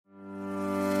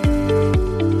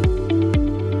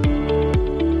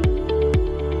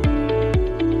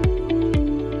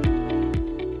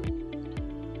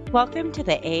Welcome to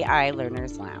the AI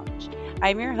Learners Lounge.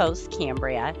 I'm your host,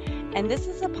 Cambria, and this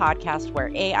is a podcast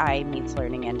where AI meets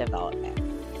learning and development.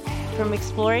 From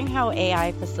exploring how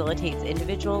AI facilitates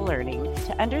individual learning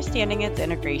to understanding its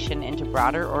integration into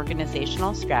broader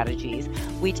organizational strategies,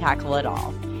 we tackle it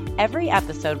all. Every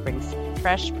episode brings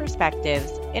fresh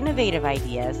perspectives, innovative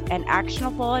ideas, and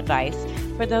actionable advice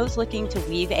for those looking to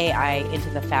weave AI into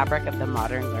the fabric of the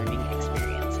modern learning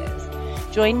experiences.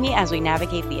 Join me as we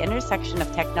navigate the intersection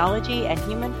of technology and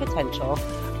human potential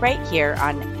right here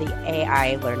on the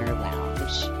AI Learner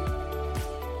Lounge.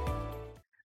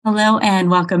 Hello,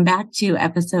 and welcome back to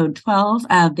episode 12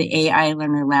 of the AI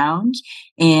Learner Lounge.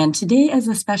 And today is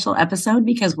a special episode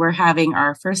because we're having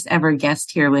our first ever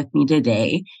guest here with me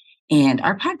today. And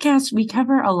our podcast, we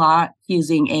cover a lot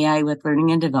using AI with learning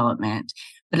and development,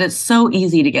 but it's so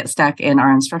easy to get stuck in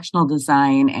our instructional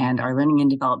design and our learning and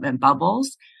development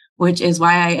bubbles, which is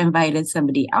why I invited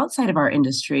somebody outside of our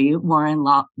industry, Lauren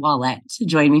Wallett, to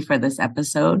join me for this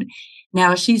episode.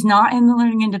 Now, she's not in the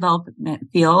learning and development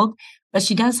field, but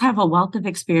she does have a wealth of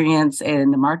experience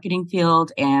in the marketing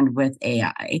field and with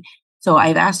AI. So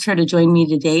I've asked her to join me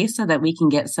today so that we can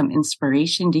get some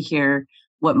inspiration to hear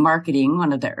what marketing,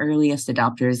 one of the earliest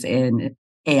adopters in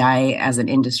AI as an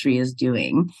industry, is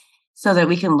doing, so that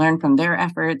we can learn from their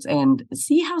efforts and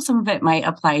see how some of it might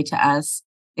apply to us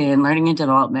in learning and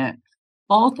development,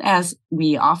 both as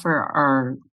we offer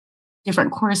our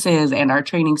different courses and our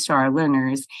trainings to our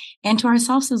learners and to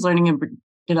ourselves as learning and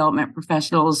development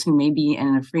professionals who may be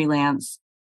in a freelance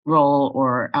role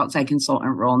or outside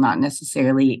consultant role, not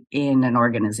necessarily in an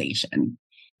organization.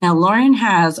 Now, Lauren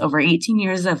has over 18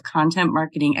 years of content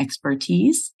marketing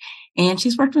expertise, and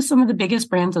she's worked with some of the biggest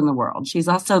brands in the world. She's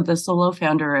also the solo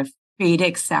founder of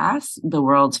Creatix SaaS, the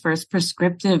world's first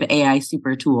prescriptive AI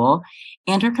super tool,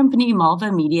 and her company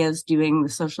Malva Media is doing the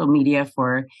social media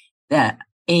for the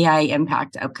AI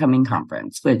Impact upcoming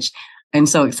conference, which I'm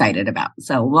so excited about.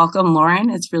 So welcome, Lauren.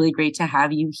 It's really great to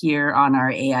have you here on our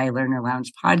AI Learner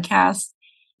Lounge podcast.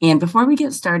 And before we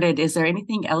get started, is there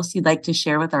anything else you'd like to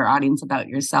share with our audience about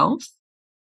yourself?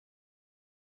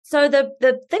 So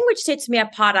the thing which sets me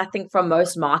apart, I think, from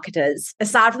most marketers,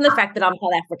 aside from the fact that I'm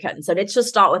South African, so let's just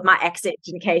start with my accent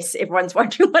in case everyone's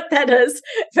wondering what that is,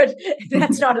 but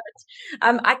that's not it.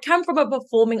 I come from a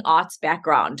performing arts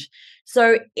background.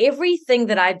 So everything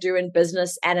that I do in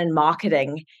business and in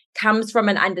marketing comes from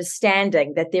an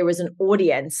understanding that there is an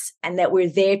audience and that we're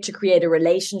there to create a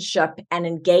relationship and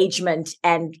engagement,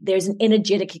 and there's an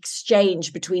energetic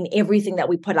exchange between everything that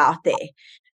we put out there.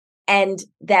 And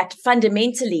that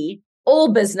fundamentally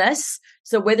all business,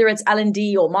 so whether it's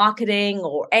L&D or marketing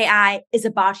or AI, is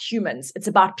about humans. It's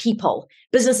about people.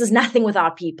 Business is nothing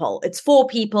without people. It's for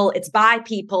people. It's by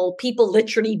people. People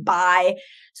literally buy.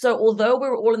 So although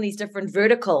we're all in these different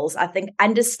verticals, I think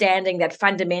understanding that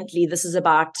fundamentally this is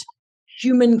about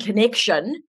human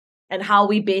connection and how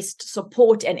we best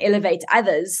support and elevate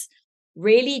others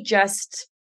really just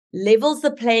levels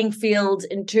the playing field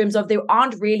in terms of there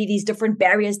aren't really these different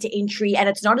barriers to entry, and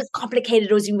it's not as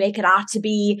complicated as you make it out to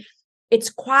be. It's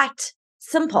quite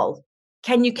simple.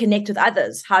 Can you connect with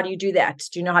others? How do you do that?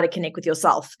 Do you know how to connect with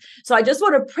yourself? So I just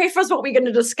want to preface what we're going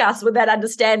to discuss with that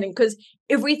understanding, because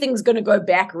everything's going to go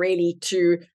back really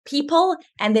to people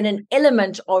and then an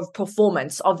element of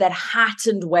performance, of that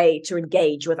heightened way to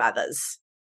engage with others.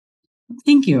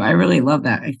 Thank you. I really love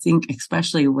that. I think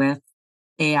especially with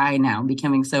AI now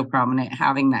becoming so prominent,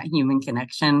 having that human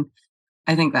connection,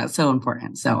 I think that's so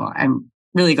important. So I'm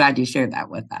really glad you shared that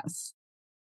with us.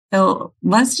 So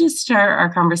let's just start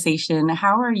our conversation.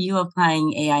 How are you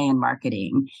applying AI in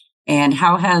marketing? And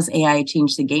how has AI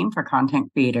changed the game for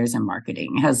content creators in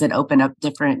marketing? Has it opened up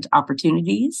different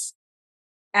opportunities?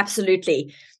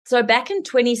 Absolutely. So back in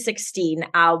 2016,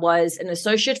 I was an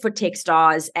associate for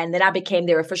Techstars, and then I became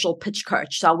their official pitch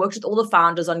coach. So I worked with all the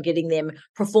founders on getting them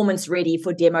performance ready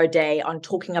for demo day, on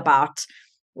talking about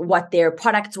what their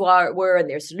products were and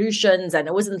their solutions. And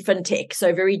it was in fintech,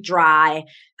 so very dry,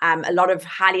 a lot of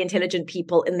highly intelligent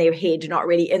people in their head, not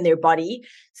really in their body.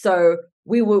 So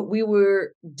we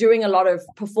were doing a lot of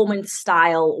performance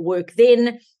style work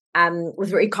then, with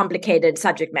very complicated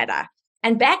subject matter.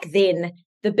 And back then,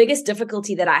 the biggest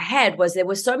difficulty that I had was there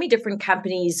were so many different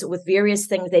companies with various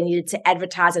things they needed to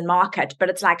advertise and market,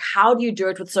 but it's like, how do you do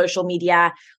it with social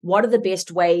media? What are the best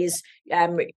ways?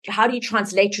 How do you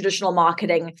translate traditional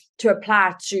marketing to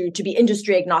apply to be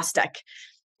industry agnostic?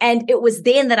 And it was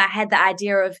then that I had the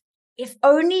idea of, if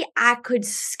only I could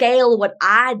scale what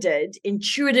I did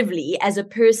intuitively as a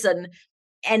person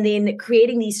and then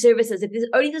creating these services. If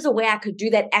there's a way I could do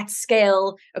that at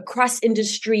scale across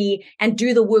industry and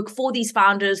do the work for these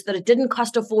founders, that it didn't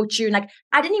cost a fortune. Like,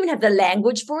 I didn't even have the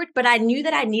language for it, but I knew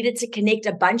that I needed to connect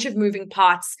a bunch of moving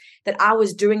parts that I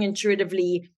was doing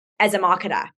intuitively as a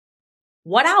marketer.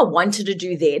 What I wanted to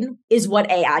do then is what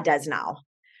AI does now.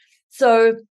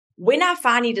 So when I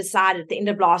finally decided at the end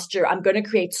of last year, I'm going to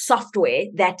create software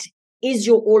that is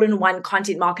your all-in-one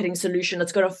content marketing solution.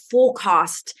 It's going to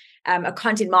forecast a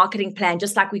content marketing plan,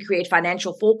 just like we create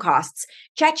financial forecasts.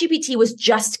 ChatGPT was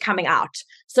just coming out.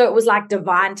 So it was like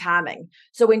divine timing.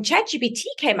 So when ChatGPT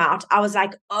came out, I was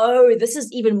like, oh, this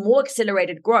is even more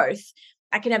accelerated growth.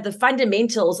 I can have the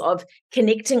fundamentals of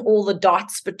connecting all the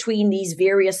dots between these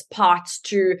various parts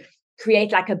to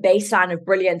create like a baseline of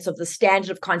brilliance of the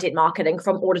standard of content marketing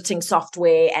from auditing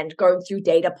software and going through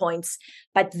data points.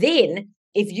 But then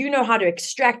if you know how to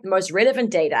extract the most relevant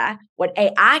data, what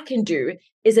AI can do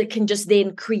is it can just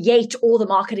then create all the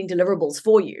marketing deliverables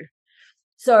for you.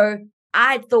 So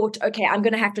I thought, okay, I'm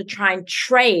going to have to try and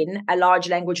train a large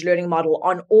language learning model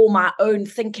on all my own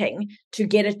thinking to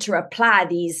get it to apply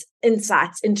these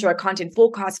insights into a content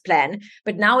forecast plan.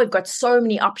 But now we've got so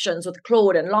many options with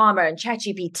Claude and Llama and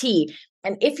ChatGPT.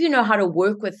 And if you know how to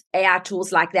work with AI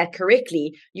tools like that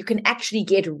correctly, you can actually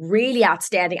get really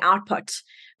outstanding output.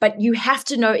 But you have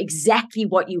to know exactly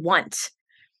what you want.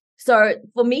 So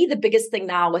for me, the biggest thing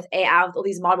now with AI, with all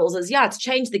these models is, it's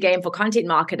changed the game for content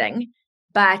marketing,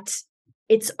 but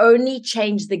it's only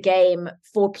changed the game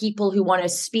for people who want to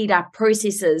speed up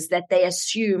processes that they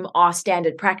assume are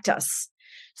standard practice.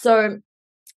 So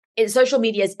social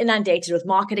media is inundated with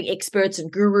marketing experts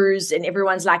and gurus, and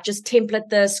everyone's like, just template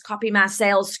this, copy my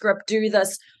sales script, do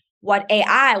this. What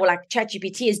AI, or like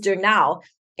ChatGPT is doing now,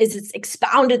 is it's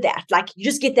expounded that. Like, you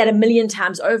just get that a million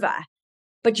times over.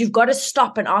 But you've got to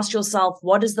stop and ask yourself,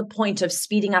 what is the point of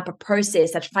speeding up a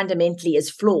process that fundamentally is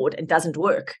flawed and doesn't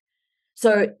work?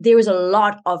 So there is a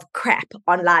lot of crap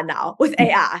online now with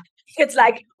AI. It's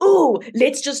like,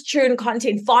 let's just churn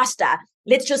content faster.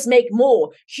 Let's just make more.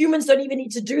 Humans don't even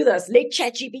need to do this. Let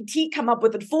ChatGPT come up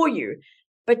with it for you.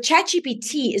 But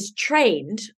ChatGPT is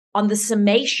trained on the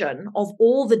summation of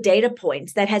all the data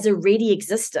points that has already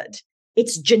existed.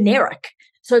 It's generic.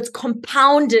 So it's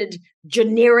compounded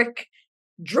generic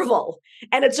drivel,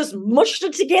 and it's just mushed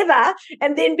it together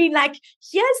and then been like,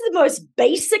 here's the most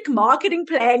basic marketing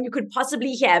plan you could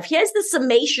possibly have. Here's the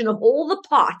summation of all the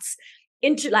parts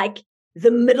into like the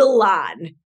middle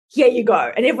line. Here you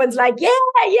go. And everyone's like, yeah,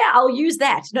 I'll use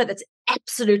that. No, that's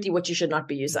absolutely what you should not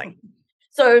be using.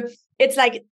 So it's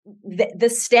like the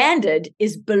standard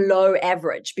is below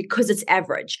average because it's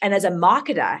average. And as a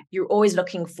marketer, you're always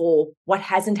looking for what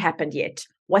hasn't happened yet,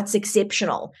 what's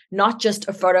exceptional, not just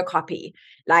a photocopy.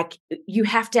 Like, you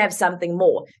have to have something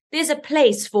more. There's a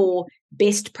place for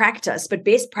best practice, but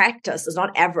best practice is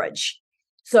not average.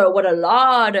 So what a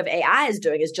lot of AI is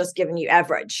doing is just giving you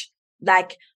average.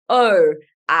 Like,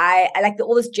 I like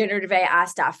all this generative AI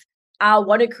stuff. I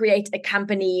want to create a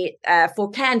company for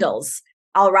candles.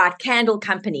 I'll write candle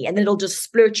company, and then it'll just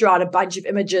splurge you out a bunch of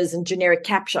images and generic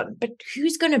caption. But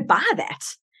who's going to buy that?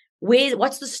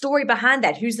 What's the story behind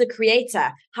that? Who's the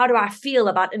creator? How do I feel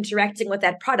about interacting with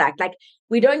that product? Like,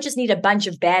 we don't just need a bunch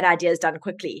of bad ideas done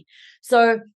quickly.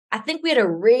 So I think we're at a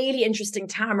really interesting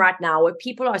time right now where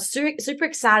people are super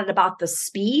excited about the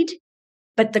speed,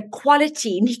 but the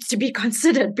quality needs to be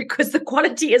considered because the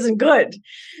quality isn't good.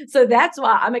 So that's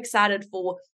why I'm excited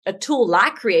for a tool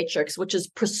like Creatrix, which is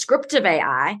prescriptive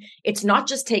AI. It's not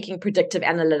just taking predictive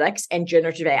analytics and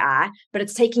generative AI, but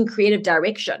it's taking creative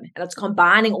direction, and it's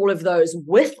combining all of those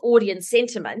with audience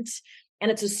sentiment. And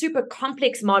it's a super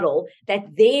complex model that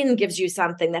then gives you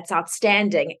something that's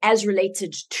outstanding as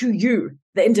related to you,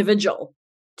 the individual,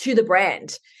 to the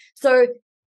brand. So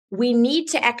we need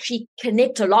to actually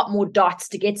connect a lot more dots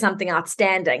to get something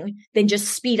outstanding than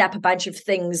just speed up a bunch of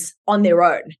things on their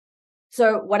own.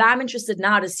 So what I'm interested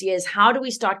now to see is, how do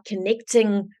we start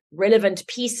connecting relevant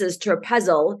pieces to a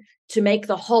puzzle to make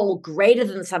the whole greater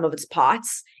than the sum of its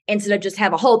parts, instead of just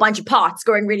have a whole bunch of parts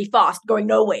going really fast, going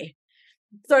nowhere.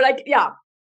 So like,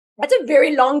 that's a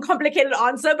very long, complicated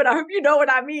answer, but I hope you know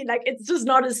what I mean. Like, it's just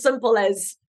not as simple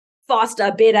as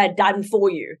faster, better, done for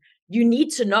you. You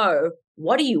need to know,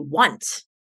 what do you want?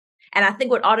 And I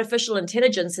think what artificial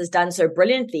intelligence has done so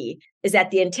brilliantly is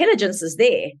that the intelligence is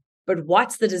there, but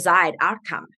what's the desired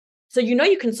outcome? So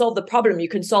you can solve the problem, you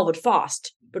can solve it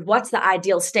fast, but what's the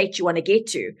ideal state you want to get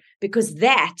to? Because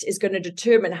that is going to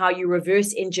determine how you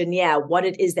reverse engineer what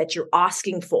it is that you're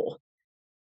asking for.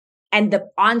 And the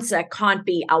answer can't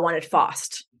be, I want it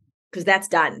fast, because that's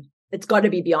done. It's got to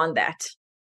be beyond that.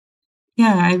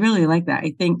 Yeah, I really like that.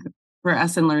 I think for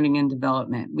us in learning and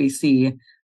development, we see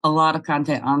a lot of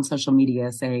content on social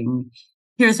media saying,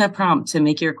 here's a prompt to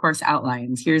make your course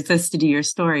outlines. Here's this to do your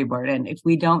storyboard. And if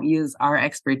we don't use our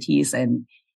expertise and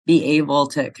be able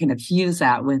to kind of fuse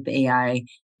that with AI,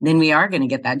 then we are going to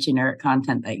get that generic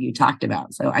content that you talked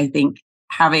about. So I think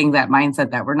having that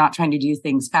mindset that we're not trying to do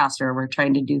things faster, we're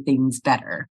trying to do things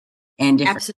better and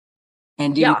different. Absolutely.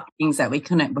 And do things that we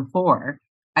couldn't before.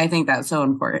 I think that's so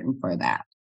important for that.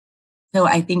 So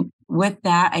I think with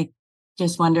that, I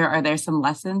just wonder, are there some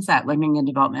lessons that learning and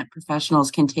development professionals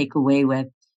can take away with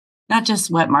not just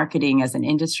what marketing as an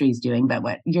industry is doing, but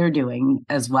what you're doing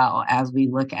as well as we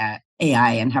look at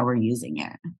AI and how we're using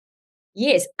it?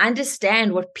 Yes,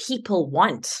 understand what people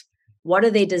want. What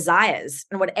are their desires?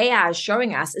 And what AI is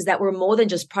showing us is that we're more than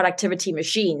just productivity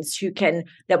machines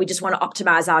that we just want to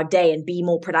optimize our day and be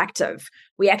more productive.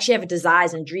 We actually have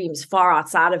desires and dreams far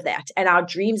outside of that. And our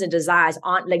dreams and desires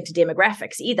aren't linked to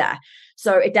demographics either.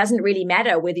 So it doesn't really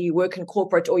matter whether you work in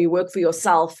corporate or you work for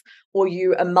yourself or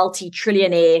you're a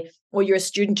multi-trillionaire or you're a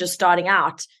student just starting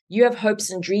out. You have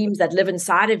hopes and dreams that live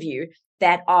inside of you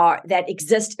that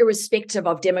exist irrespective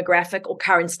of demographic or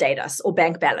current status or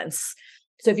bank balance.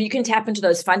 So if you can tap into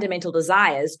those fundamental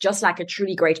desires, just like a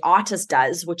truly great artist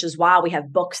does, which is why we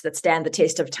have books that stand the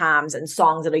test of times and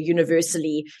songs that are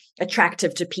universally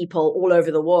attractive to people all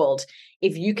over the world.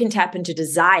 If you can tap into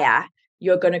desire,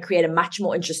 you're going to create a much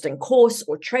more interesting course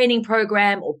or training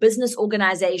program or business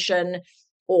organization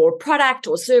or product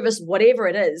or service, whatever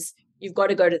it is, you've got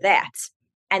to go to that.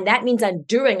 And that means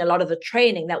undoing a lot of the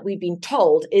training that we've been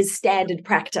told is standard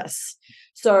practice.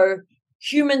 So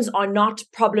humans are not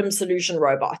problem solution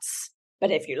robots.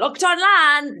 But if you looked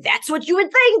online, that's what you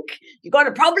would think. You got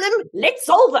a problem? Let's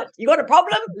solve it. You got a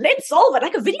problem? Let's solve it.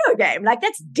 Like a video game. Like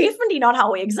that's definitely not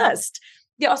how we exist.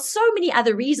 There are so many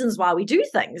other reasons why we do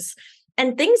things.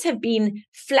 And things have been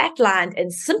flatlined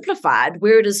and simplified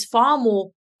where it is far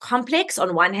more complex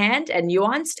on one hand and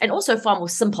nuanced and also far more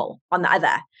simple on the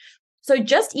other. So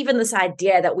just even this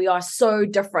idea that we are so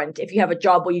different if you have a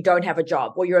job or you don't have a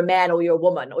job, or you're a man or you're a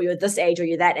woman, or you're this age or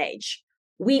you're that age,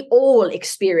 we all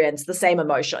experience the same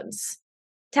emotions.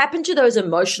 Tap into those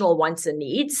emotional wants and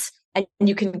needs, and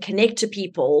you can connect to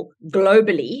people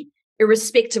globally,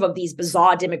 irrespective of these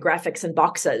bizarre demographics and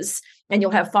boxes, and you'll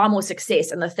have far more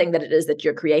success in the thing that it is that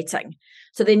you're creating.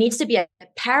 So there needs to be a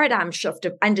paradigm shift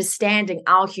of understanding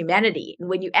our humanity. And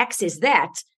when you access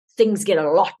that, things get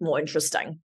a lot more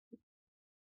interesting.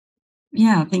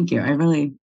 Yeah, thank you. I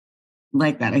really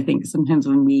like that. I think sometimes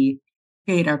when we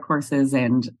create our courses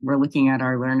and we're looking at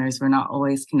our learners, we're not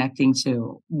always connecting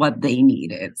to what they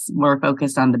need. It's more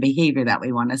focused on the behavior that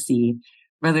we want to see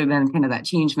rather than kind of that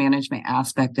change management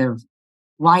aspect of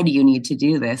why do you need to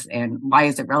do this and why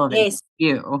is it relevant to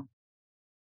you?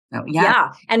 So,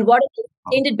 yeah. And what are the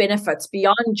extended benefits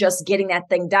beyond just getting that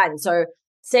thing done? So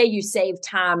say you save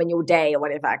time in your day or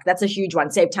whatever. That's a huge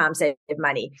one. Save time, save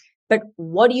money. But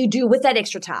what do you do with that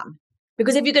extra time?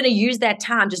 Because if you're going to use that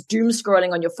time just doom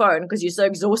scrolling on your phone because you're so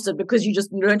exhausted because you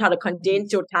just learned how to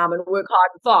condense your time and work hard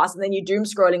and fast, and then you doom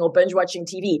scrolling or binge watching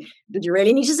TV, did you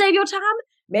really need to save your time?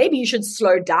 Maybe you should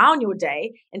slow down your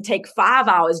day and take 5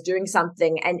 hours doing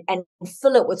something and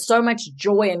fill it with so much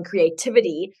joy and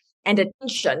creativity and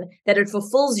attention that it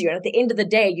fulfills you. And at the end of the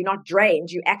day, you're not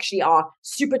drained. You actually are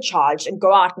supercharged and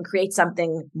go out and create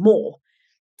something more.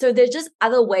 So there's just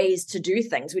other ways to do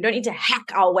things. We don't need to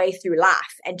hack our way through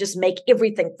life and just make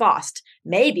everything fast.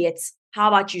 Maybe it's, how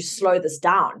about you slow this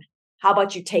down? How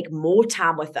about you take more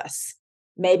time with this?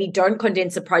 Maybe don't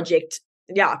condense a project.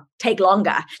 Take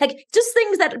longer. Like just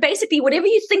things that basically whatever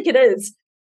you think it is,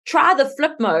 try the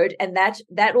flip mode, and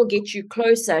that will get you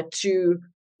closer to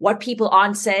what people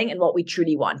aren't saying and what we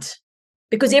truly want.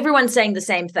 Because everyone's saying the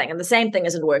same thing and the same thing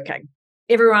isn't working.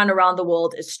 Everyone around the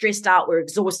world is stressed out. We're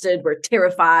exhausted. We're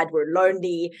terrified. We're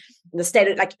lonely. The state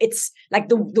of it's like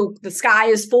the sky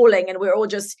is falling and we're all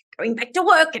just going back to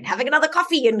work and having another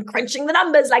coffee and crunching the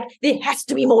numbers. Like there has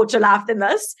to be more to life than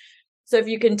this. So if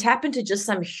you can tap into just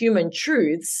some human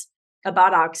truths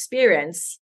about our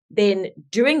experience, then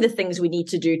doing the things we need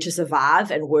to do to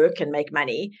survive and work and make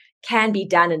money can be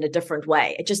done in a different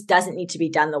way. It just doesn't need to be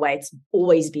done the way it's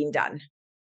always been done.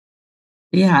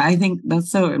 Yeah, I think that's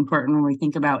so important when we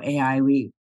think about AI.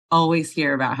 We always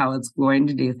hear about how it's going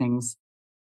to do things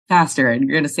faster and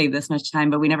you're going to save this much time,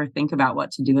 but we never think about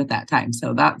what to do with that time.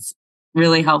 So that's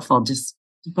really helpful just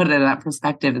to put it in that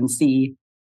perspective and see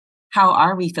how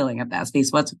are we filling up that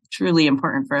space? What's truly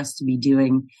important for us to be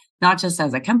doing, not just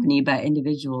as a company, but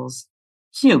individuals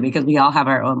too, because we all have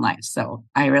our own lives. So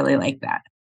I really like that.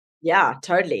 Yeah,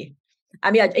 totally.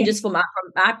 I mean, just from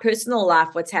my personal life,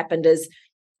 what's happened is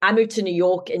I moved to New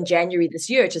York in January this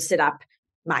year to set up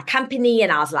my company.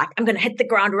 And I was like, I'm going to hit the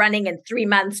ground running in 3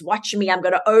 months. Watch me. I'm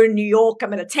going to own New York. I'm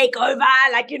going to take over.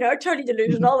 Like, totally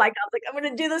delusional. Like, I was like, I'm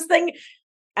going to do this thing.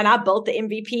 And I built the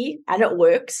MVP and it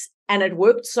works. And it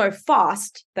worked so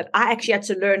fast that I actually had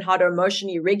to learn how to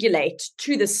emotionally regulate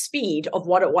to the speed of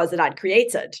what it was that I'd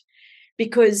created.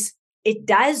 Because it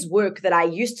does work that I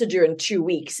used to do in 2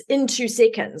 weeks, in 2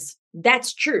 seconds.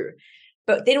 That's true.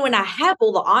 But then when I have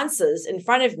all the answers in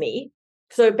front of me,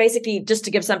 so basically, just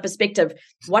to give some perspective,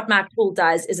 what my tool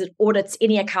does is it audits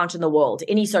any account in the world,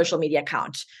 any social media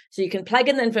account. So you can plug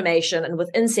in the information and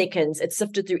within seconds, it's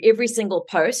sifted through every single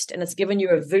post and it's given you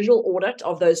a visual audit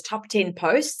of those top 10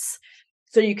 posts.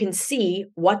 So you can see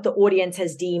what the audience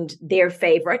has deemed their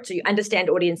favorite. So you understand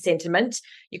audience sentiment.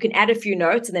 You can add a few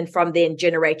notes and then from then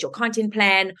generate your content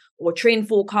plan or trend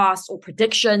forecasts or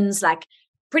predictions. Like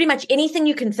pretty much anything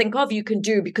you can think of, you can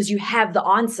do because you have the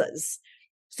answers.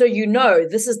 So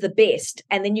this is the best.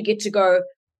 And then you get to go,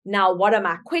 now what are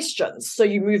my questions? So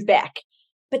you move back.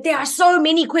 But there are so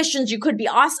many questions you could be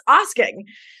asking.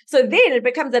 So then it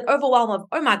becomes that overwhelm of,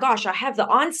 oh my gosh, I have the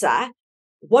answer.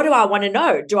 What do I want to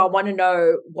know? Do I want to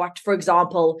know what, for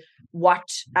example,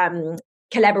 what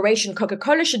collaboration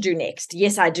Coca-Cola should do next?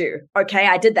 Yes, I do. Okay,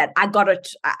 I did that. I got it.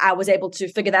 I was able to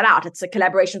figure that out. It's a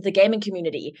collaboration with the gaming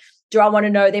community. Do I want to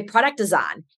know their product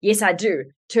design? Yes, I do.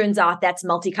 Turns out that's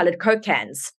multicolored Coke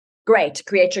cans. Great.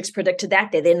 Creatrix predicted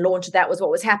that. They then launched that was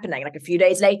what was happening like a few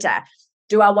days later.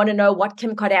 Do I want to know what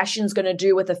Kim Kardashian's going to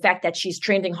do with the fact that she's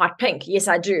trending hot pink? Yes,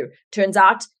 I do. Turns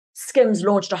out Skims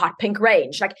launched a hot pink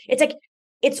range.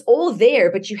 It's all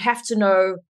there, but you have to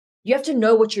know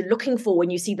what you're looking for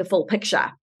when you see the full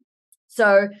picture.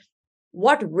 So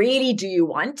what really do you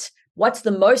want? What's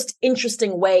the most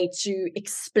interesting way to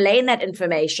explain that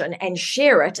information and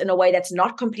share it in a way that's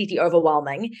not completely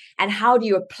overwhelming? And how do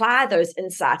you apply those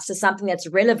insights to something that's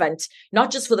relevant,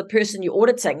 not just for the person you're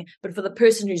auditing, but for the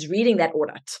person who's reading that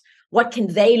audit? What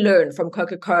can they learn from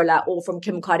Coca-Cola or from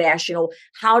Kim Kardashian? Or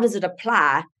how does it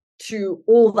apply to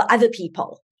all the other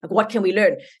people? Like, what can we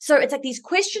learn? So it's like these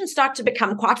questions start to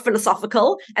become quite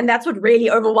philosophical. And that's what really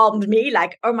overwhelmed me.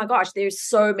 Like, oh my gosh, there's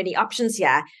so many options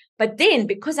here. But then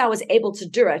because I was able to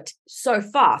do it so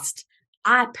fast,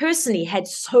 I personally had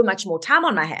so much more time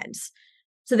on my hands.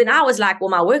 So then I was like, well,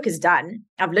 my work is done.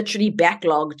 I've literally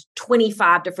backlogged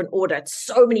 25 different audits.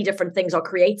 So many different things are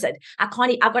created. I've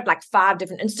got like 5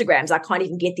 different Instagrams. I can't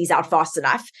even get these out fast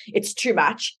enough. It's too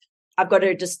much. I've got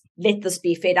to just let this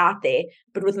be fed out there.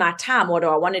 But with my time, what do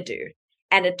I want to do?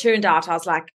 And it turned out I was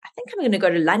like, I think I'm going to go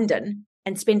to London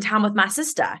and spend time with my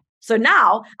sister. So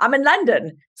now I'm in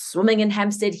London, swimming in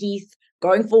Hampstead Heath,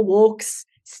 going for walks,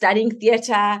 studying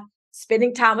theatre,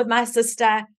 spending time with my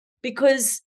sister,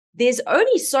 because there's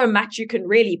only so much you can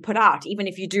really put out, even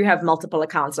if you do have multiple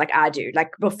accounts like I do,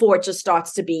 like before it just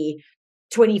starts to be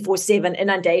 24/7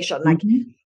 inundation. Like,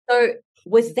 so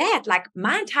with that, like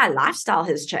my entire lifestyle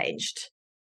has changed.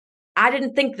 I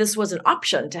didn't think this was an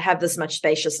option to have this much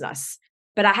spaciousness,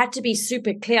 but I had to be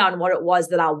super clear on what it was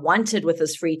that I wanted with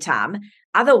this free time.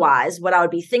 Otherwise, what I would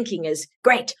be thinking is,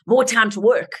 great, more time to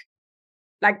work.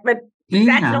 Like, but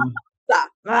that's not that.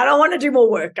 I don't want to do more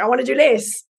work. I want to do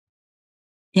less.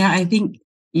 Yeah, I think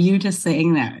you just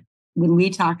saying that when we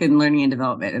talk in learning and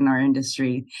development in our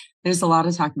industry, there's a lot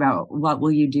of talk about what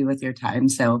will you do with your time.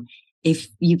 So if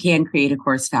you can create a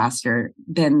course faster,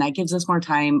 then that gives us more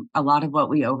time. A lot of what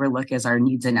we overlook is our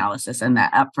needs analysis and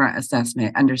that upfront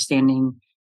assessment, understanding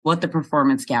what the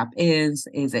performance gap is.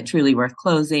 Is it truly worth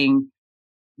closing?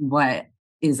 What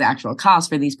is the actual cost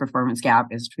for these performance gap?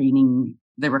 Is training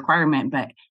the requirement?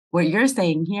 But what you're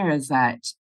saying here is that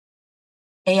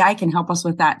AI can help us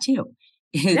with that too.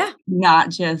 It's not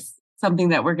just something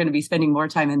that we're going to be spending more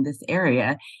time in this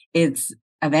area. It's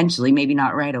eventually, maybe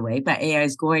not right away, but AI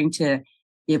is going to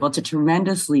be able to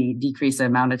tremendously decrease the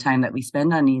amount of time that we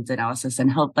spend on needs analysis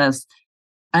and help us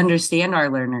understand our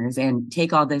learners and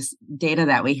take all this data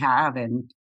that we have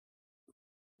and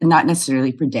not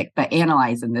necessarily predict, but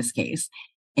analyze in this case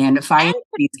and find what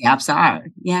these gaps are.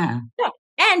 Yeah.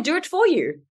 And do it for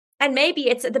you. And maybe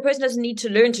it's the person doesn't need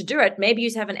to learn to do it. Maybe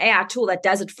you have an AI tool that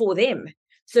does it for them.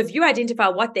 So if you identify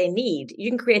what they need, you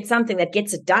can create something that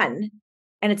gets it done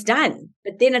and it's done.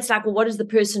 But then it's like, well, what does the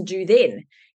person do then?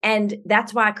 And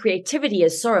that's why creativity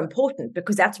is so important,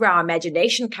 because that's where our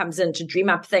imagination comes in to dream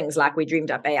up things like we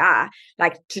dreamed up AI,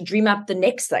 like to dream up the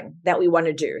next thing that we want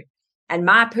to do. And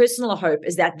my personal hope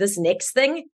is that this next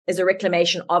thing is a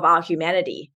reclamation of our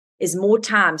humanity. is more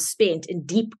time spent in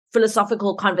deep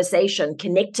philosophical conversation,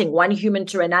 connecting one human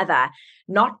to another,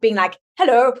 not being like,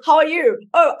 hello, how are you?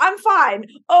 Oh, I'm fine.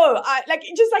 Oh, I like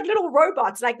just like little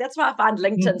robots. Like that's why I find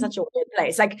LinkedIn such a weird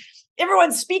place. Like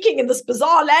everyone's speaking in this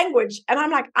bizarre language. And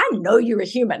I'm like, I know you're a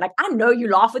human. Like I know you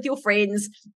laugh with your friends.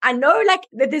 I know like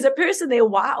that there's a person there.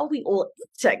 Why are we all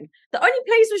acting? The only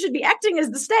place we should be acting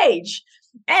is the stage.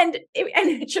 And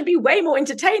it should be way more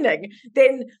entertaining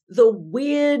than the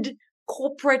weird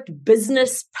corporate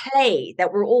business play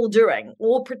that we're all doing,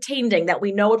 all pretending that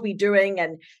we know what we're doing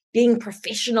and being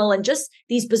professional and just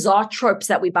these bizarre tropes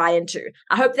that we buy into.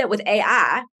 I hope that with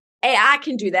AI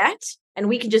can do that and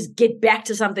we can just get back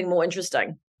to something more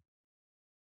interesting.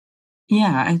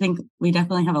 Yeah, I think we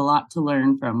definitely have a lot to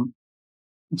learn from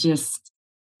just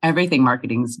everything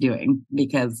marketing's doing,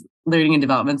 because learning and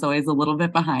development's always a little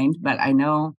bit behind, but I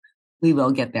know we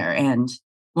will get there. And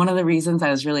one of the reasons I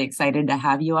was really excited to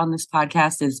have you on this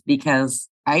podcast is because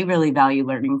I really value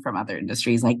learning from other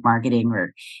industries like marketing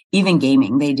or even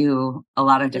gaming. They do a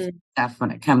lot of different stuff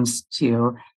when it comes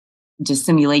to just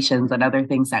simulations and other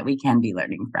things that we can be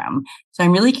learning from. So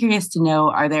I'm really curious to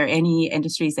know, are there any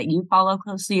industries that you follow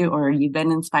closely or you've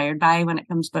been inspired by when it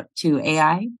comes to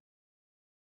AI?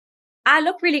 I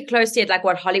look really closely at like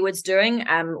what Hollywood's doing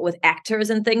with actors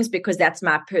and things, because that's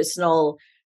my personal,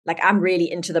 like I'm really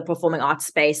into the performing arts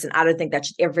space and I don't think that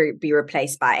should ever be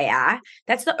replaced by AI.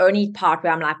 That's the only part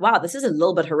where I'm like, wow, this is a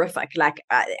little bit horrific. Like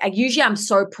usually I'm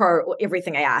so pro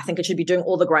everything AI. I think it should be doing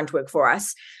all the grunt work for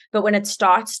us. But when it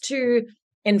starts to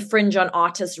infringe on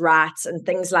artists' rights and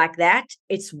things like that,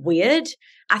 it's weird.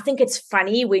 I think it's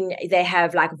funny when they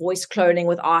have like voice cloning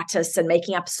with artists and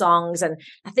making up songs. And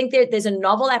I think there's a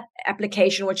novel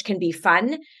application which can be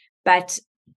fun, but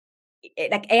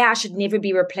like AI should never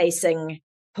be replacing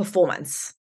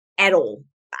performance at all.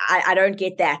 I don't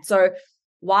get that. So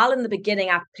while in the beginning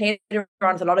I played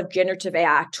around with a lot of generative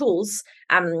AI tools,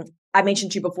 I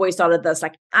mentioned to you before we started this,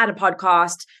 like I had a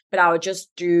podcast, but I would just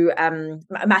do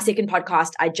my second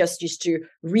podcast. I just used to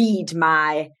read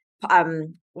my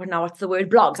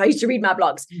blogs. I used to read my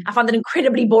blogs. I found it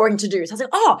incredibly boring to do. So I was like,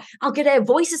 oh, I'll get a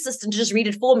voice assistant to just read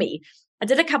it for me. I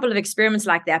did a couple of experiments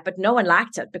like that, but no one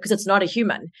liked it because it's not a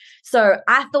human. So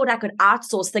I thought I could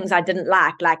outsource things I didn't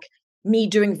like me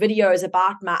doing videos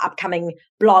about my upcoming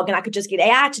blog, and I could just get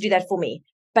AI to do that for me.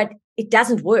 But it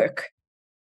doesn't work.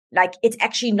 Like it's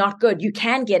actually not good. You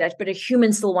can get it, but a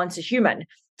human still wants a human.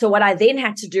 So what I then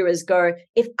had to do is go,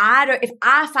 if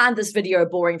I find this video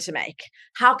boring to make,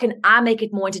 how can I make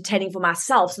it more entertaining for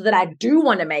myself so that I do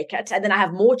want to make it? And then I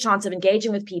have more chance of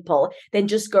engaging with people than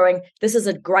just going, this is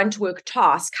a grunt work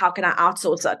task. How can I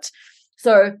outsource it?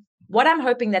 So what I'm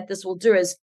hoping that this will do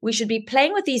is we should be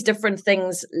playing with these different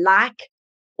things like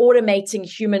automating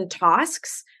human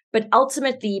tasks. But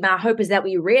ultimately, my hope is that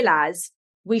we realize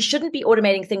we shouldn't be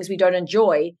automating things we don't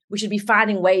enjoy. We should be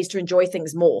finding ways to enjoy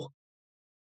things more.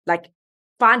 Like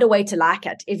find a way to like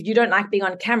it. If you don't like being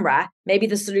on camera, maybe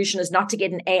the solution is not to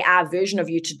get an AI version of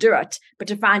you to do it, but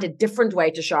to find a different way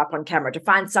to show up on camera, to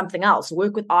find something else,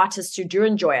 work with artists who do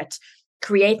enjoy it,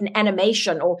 create an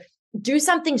animation or do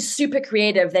something super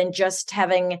creative than just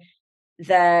having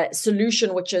the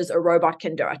solution, which is a robot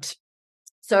can do it.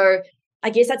 So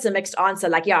I guess that's a mixed answer.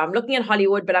 Like, yeah, I'm looking at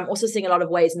Hollywood, but I'm also seeing a lot of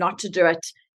ways not to do it.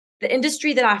 The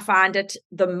industry that I find it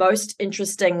the most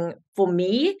interesting for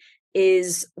me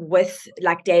is with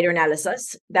like data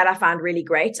analysis. That I find really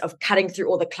great, of cutting through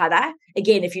all the clutter.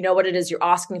 Again, if you know what it is you're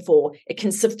asking for, it can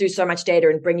sift through so much data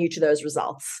and bring you to those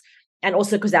results. And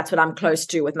also because that's what I'm close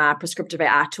to with my prescriptive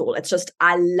AI tool. It's just,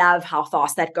 I love how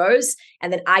fast that goes.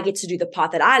 And then I get to do the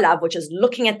part that I love, which is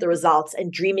looking at the results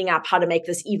and dreaming up how to make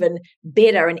this even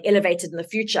better and elevated in the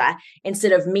future,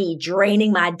 instead of me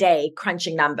draining my day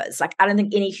crunching numbers. Like, I don't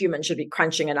think any human should be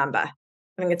crunching a number.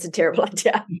 I think it's a terrible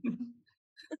idea.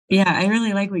 Yeah, I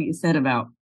really like what you said about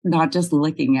not just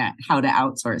looking at how to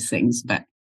outsource things, but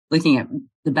looking at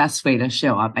the best way to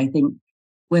show up. I think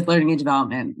with learning and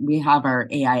development, we have our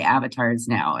AI avatars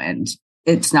now, and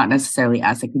it's not necessarily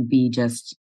us. It could be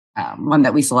just one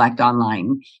that we select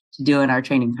online to do in our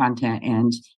training content.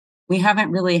 And we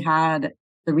haven't really had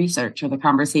the research or the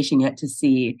conversation yet to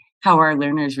see how our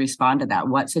learners respond to that.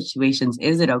 What situations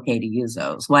is it okay to use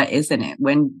those? What isn't it?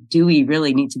 When do we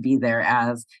really need to be there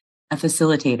as a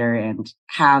facilitator and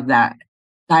have that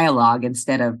dialogue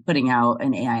instead of putting out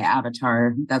an AI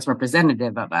avatar that's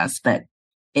representative of us, but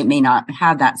it may not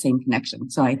have that same connection.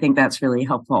 So I think that's really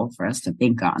helpful for us to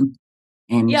think on.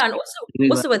 And yeah, and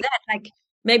also with that, like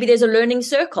maybe there's a learning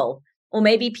circle. Or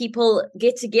maybe people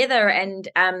get together and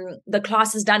the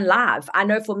class is done live. I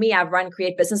know for me, I've run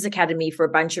Create Business Academy for a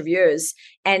bunch of years.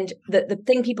 And the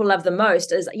thing people love the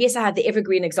most is, yes, I have the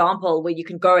evergreen example where you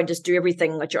can go and just do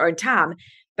everything at your own time.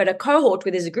 But a cohort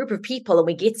where there's a group of people and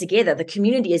we get together, the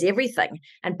community is everything.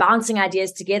 And bouncing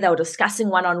ideas together or discussing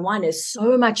one-on-one is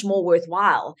so much more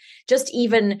worthwhile. Just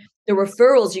even the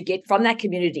referrals you get from that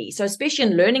community. So especially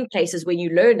in learning places where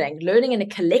you're learning in a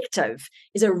collective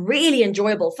is a really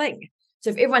enjoyable thing. So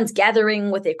if everyone's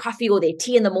gathering with their coffee or their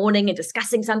tea in the morning and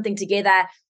discussing something together,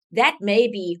 that may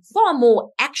be far more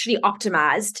actually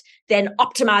optimized than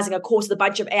optimizing a course with a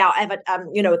bunch of our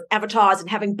avatars and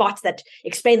having bots that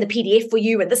explain the PDF for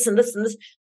you and this and this and this.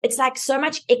 It's like so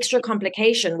much extra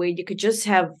complication where you could just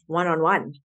have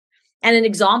one-on-one. And an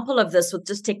example of this with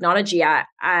just technology,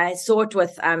 I saw it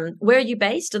with, where are you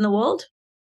based in the world?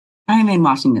 I'm in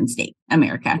Washington State,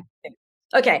 America.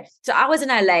 Okay, so I was in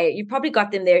LA. You probably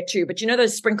got them there too, but you know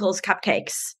those sprinkles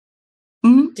cupcakes?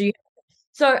 Mm-hmm. Do you?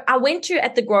 So I went to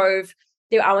at the Grove.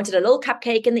 I wanted a little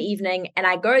cupcake in the evening, and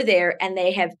I go there, and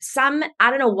they have I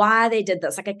don't know why they did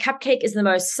this. Like a cupcake is the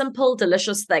most simple,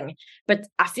 delicious thing, but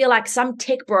I feel like some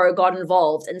tech bro got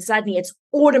involved, and suddenly it's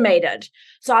automated.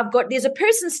 So there's a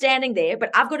person standing there, but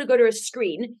I've got to go to a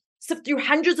screen, sift through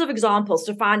hundreds of examples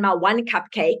to find my one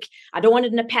cupcake. I don't want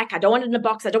it in a pack. I don't want it in a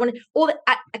box. I don't want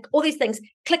it, all these things.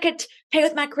 Click it, pay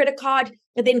with my credit card.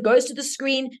 It then goes to the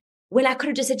screen. Well, I could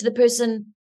have just said to the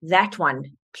person, that one,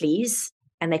 please.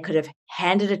 And they could have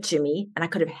handed it to me and I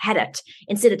could have had it.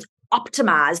 Instead, it's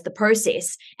optimized the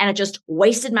process and it just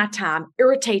wasted my time,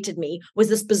 irritated me, was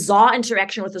this bizarre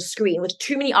interaction with the screen with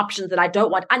too many options that I don't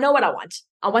want. I know what I want.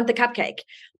 I want the cupcake.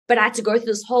 But I had to go through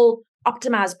this whole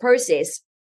optimized process,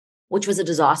 which was a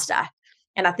disaster.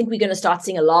 And I think we're going to start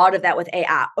seeing a lot of that with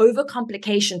AI.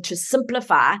 Overcomplication to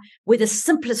simplify, where the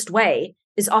simplest way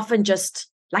is often just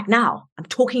like, now, I'm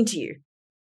talking to you.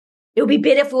 It would be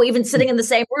better if we were even sitting in the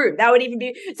same room. That would even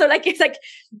be, so like, it's like,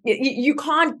 you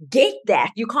can't get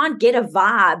that. You can't get a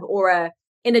vibe or a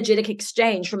energetic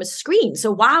exchange from a screen.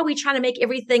 So why are we trying to make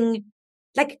everything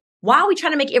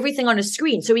on a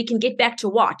screen so we can get back to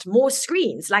what? More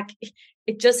screens. Like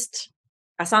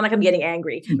I sound like I'm getting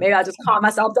angry. Maybe I'll just calm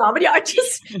myself down. But yeah,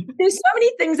 there's so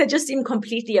many things that just seem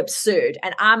completely absurd.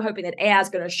 And I'm hoping that AI is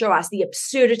going to show us the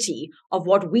absurdity of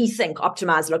what we think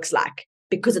optimized looks like,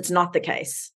 because it's not the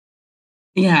case.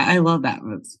 Yeah, I love that.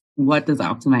 What does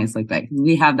optimize look like?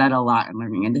 We have that a lot in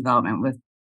learning and development.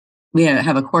 We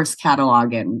have a course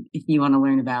catalog, and if you want to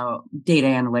learn about data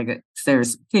analytics,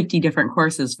 there's 50 different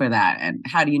courses for that. And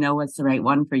how do you know what's the right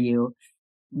one for you?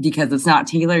 Because it's not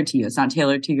tailored to you. It's not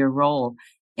tailored to your role.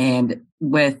 And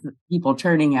with people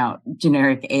turning out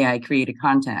generic AI created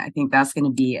content, I think that's going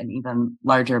to be an even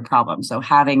larger problem. So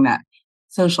having that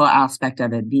social aspect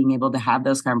of it, being able to have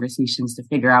those conversations to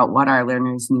figure out what our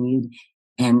learners need,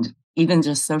 and even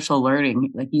just social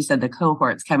learning, like you said, the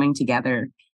cohorts coming together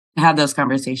to have those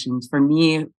conversations. For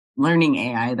me, learning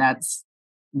AI, that's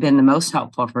been the most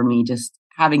helpful for me, just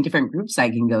having different groups I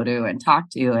can go to and talk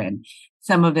to. And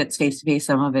some of it's face-to-face,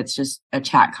 some of it's just a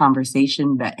chat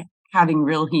conversation, but having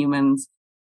real humans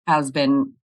has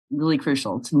been really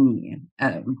crucial to me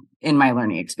in my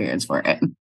learning experience for it.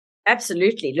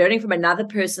 Absolutely. Learning from another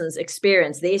person's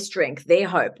experience, their strength, their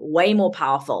hope, way more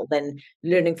powerful than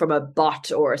learning from a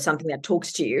bot or something that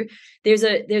talks to you. There's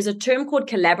a term called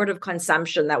collaborative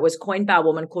consumption that was coined by a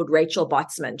woman called Rachel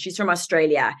Botsman. She's from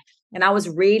Australia. And I was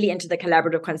really into the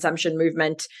collaborative consumption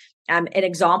movement. An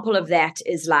example of that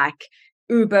is like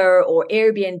Uber or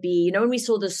Airbnb. You know, when we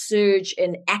saw the surge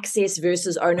in access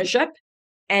versus ownership,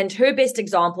 and her best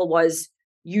example was,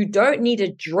 you don't need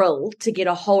a drill to get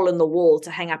a hole in the wall to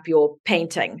hang up your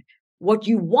painting. What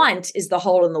you want is the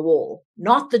hole in the wall,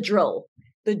 not the drill.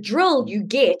 The drill you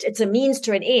get, it's a means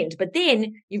to an end, but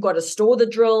then you've got to store the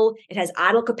drill. It has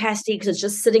idle capacity because it's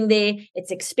just sitting there. It's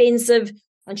expensive.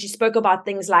 And she spoke about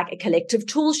things like a collective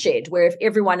tool shed, where if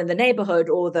everyone in the neighborhood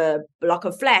or the block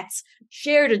of flats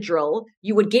shared a drill,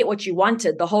 you would get what you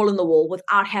wanted, the hole in the wall,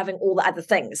 without having all the other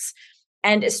things.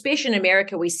 And especially in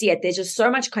America, we see it. There's just so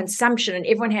much consumption and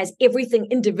everyone has everything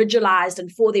individualized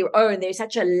and for their own. There's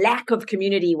such a lack of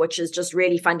community, which is just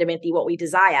really fundamentally what we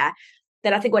desire,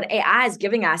 that I think what AI is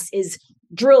giving us is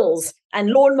drills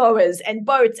and lawnmowers and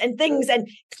boats and things and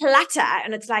clutter.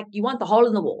 And it's like, you want the hole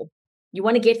in the wall. You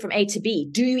want to get from A to B.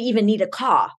 Do you even need a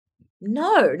car?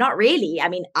 No, not really. I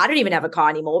mean, I don't even have a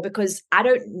car anymore because I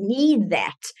don't need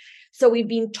that. So we've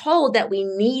been told that we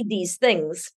need these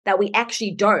things that we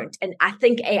actually don't. And I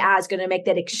think AI is going to make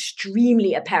that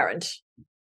extremely apparent.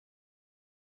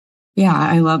 Yeah,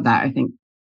 I love that. I think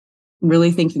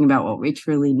really thinking about what we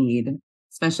truly need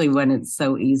especially when it's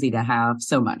so easy to have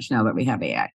so much now that we have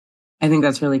AI. I think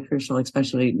that's really crucial,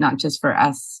 especially not just for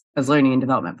us as learning and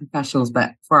development professionals,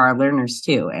 but for our learners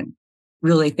too, and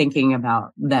really thinking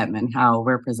about them and how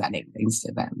we're presenting things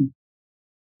to them.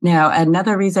 Now,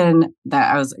 another reason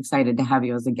that I was excited to have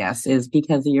you as a guest is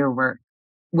because of your work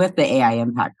with the AI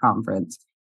Impact Conference.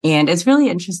 And it's really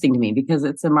interesting to me because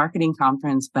it's a marketing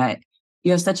conference, but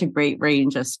you have such a great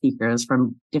range of speakers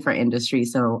from different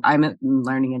industries. So I'm in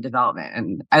learning and development,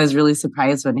 and I was really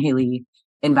surprised when Haley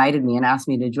invited me and asked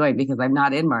me to join because I'm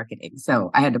not in marketing. So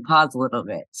I had to pause a little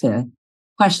bit to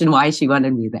question why she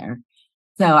wanted me there.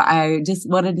 So I just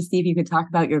wanted to see if you could talk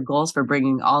about your goals for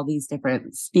bringing all these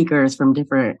different speakers from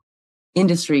different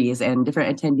industries and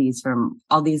different attendees from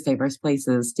all these diverse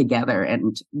places together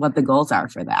and what the goals are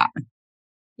for that.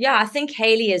 Yeah, I think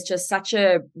Haley is just such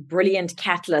a brilliant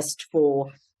catalyst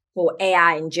for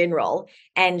AI in general.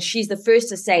 And she's the first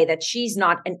to say that she's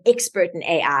not an expert in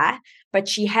AI, but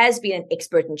she has been an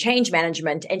expert in change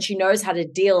management, and she knows how to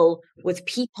deal with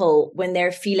people when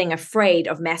they're feeling afraid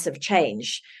of massive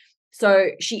change. So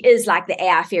she is like the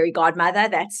AI fairy godmother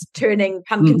that's turning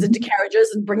pumpkins into carriages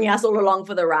and bringing us all along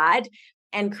for the ride,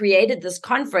 and created this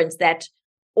conference that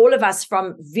all of us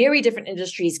from very different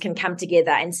industries can come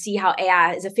together and see how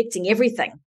AI is affecting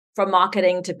everything from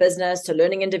marketing to business to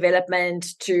learning and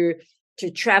development to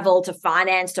travel to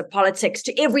finance to politics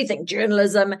to everything,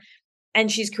 journalism.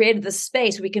 And she's created this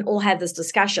space where we can all have this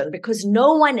discussion because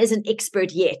no one is an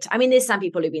expert yet. I mean, there's some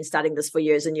people who've been studying this for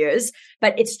years and years,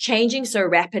 but it's changing so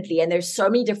rapidly. And there's so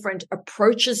many different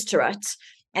approaches to it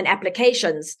and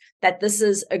applications that this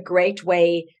is a great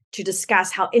way to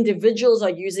discuss how individuals are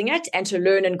using it and to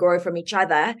learn and grow from each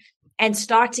other and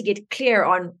start to get clear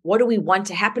on what do we want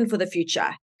to happen for the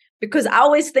future. Because I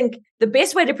always think the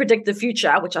best way to predict the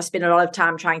future, which I spend a lot of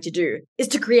time trying to do, is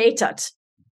to create it.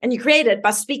 And you create it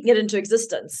by speaking it into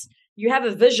existence. You have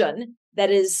a vision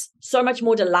that is so much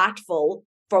more delightful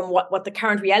from what the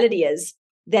current reality is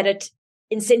that it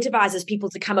incentivizes people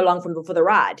to come along for the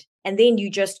ride. And then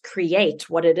you just create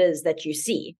what it is that you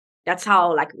see. That's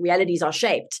how realities are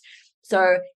shaped.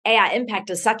 So AI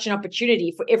Impact is such an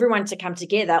opportunity for everyone to come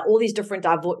together, all these different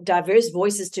diverse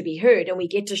voices to be heard, and we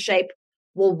get to shape,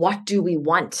 well, what do we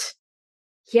want?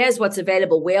 Here's what's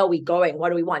available. Where are we going? What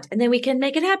do we want? And then we can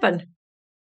make it happen.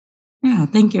 Yeah,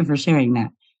 thank you for sharing that.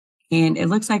 And it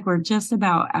looks like we're just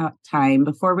about out of time.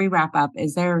 Before we wrap up,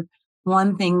 is there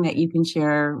one thing that you can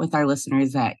share with our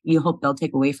listeners that you hope they'll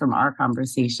take away from our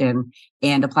conversation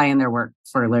and apply in their work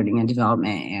for learning and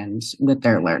development and with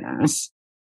their learners?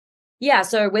 Yeah,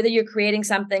 so whether you're creating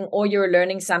something or you're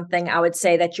learning something, I would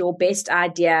say that your best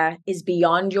idea is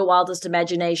beyond your wildest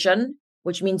imagination,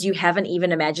 which means you haven't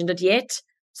even imagined it yet.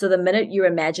 So the minute you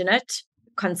imagine it,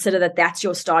 consider that that's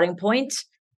your starting point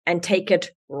and take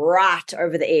it right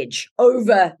over the edge,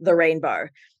 over the rainbow.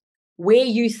 Where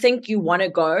you think you want to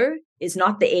go is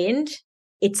not the end,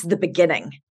 it's the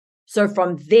beginning. So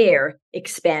from there,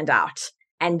 expand out.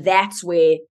 And that's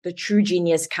where the true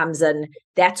genius comes in.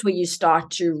 That's where you start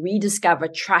to rediscover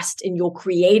trust in your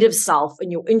creative self,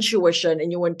 in your intuition, in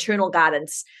your internal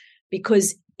guidance,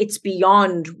 because it's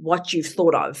beyond what you've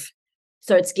thought of.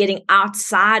 So it's getting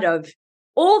outside of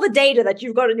all the data that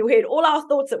you've got in your head, all our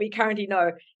thoughts that we currently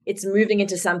know. It's moving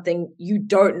into something you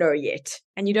don't know yet.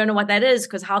 And you don't know what that is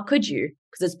because how could you?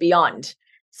 Because it's beyond.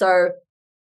 So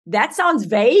that sounds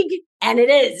vague, and it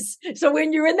is. So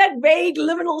when you're in that vague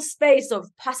liminal space of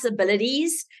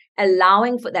possibilities,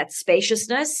 allowing for that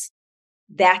spaciousness,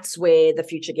 that's where the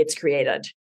future gets created.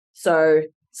 So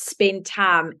spend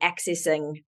time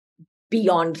accessing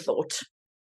beyond thought.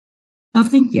 Oh,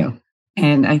 thank you.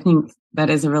 And I think that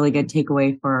is a really good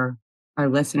takeaway for our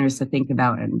listeners to think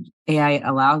about. And AI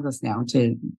allows us now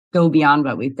to go beyond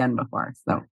what we've done before.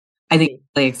 So I think it's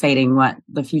really exciting what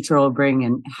the future will bring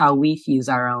and how we fuse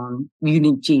our own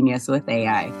unique genius with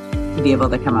AI to be able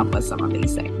to come up with some of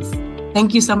these things.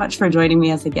 Thank you so much for joining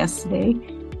me as a guest today.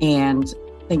 And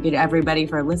thank you to everybody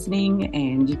for listening.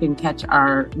 And you can catch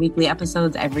our weekly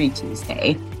episodes every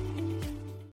Tuesday.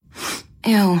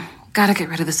 Ew. Gotta get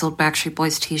rid of this old Backstreet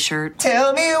Boys t-shirt.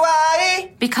 Tell me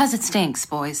why. Because it stinks,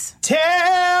 boys.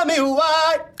 Tell me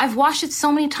why. I've washed it so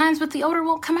many times, but the odor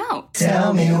won't come out.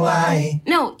 Tell me why.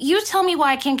 No, you tell me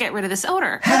why I can't get rid of this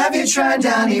odor. Have you tried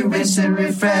Downy Rinse and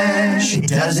Refresh? It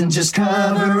doesn't just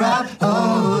cover up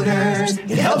odors.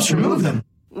 It helps remove them.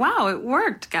 Wow, it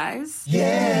worked, guys.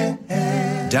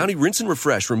 Yeah. Downy Rinse and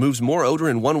Refresh removes more odor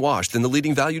in one wash than the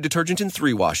leading value detergent in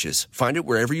 3 washes. Find it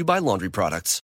wherever you buy laundry products.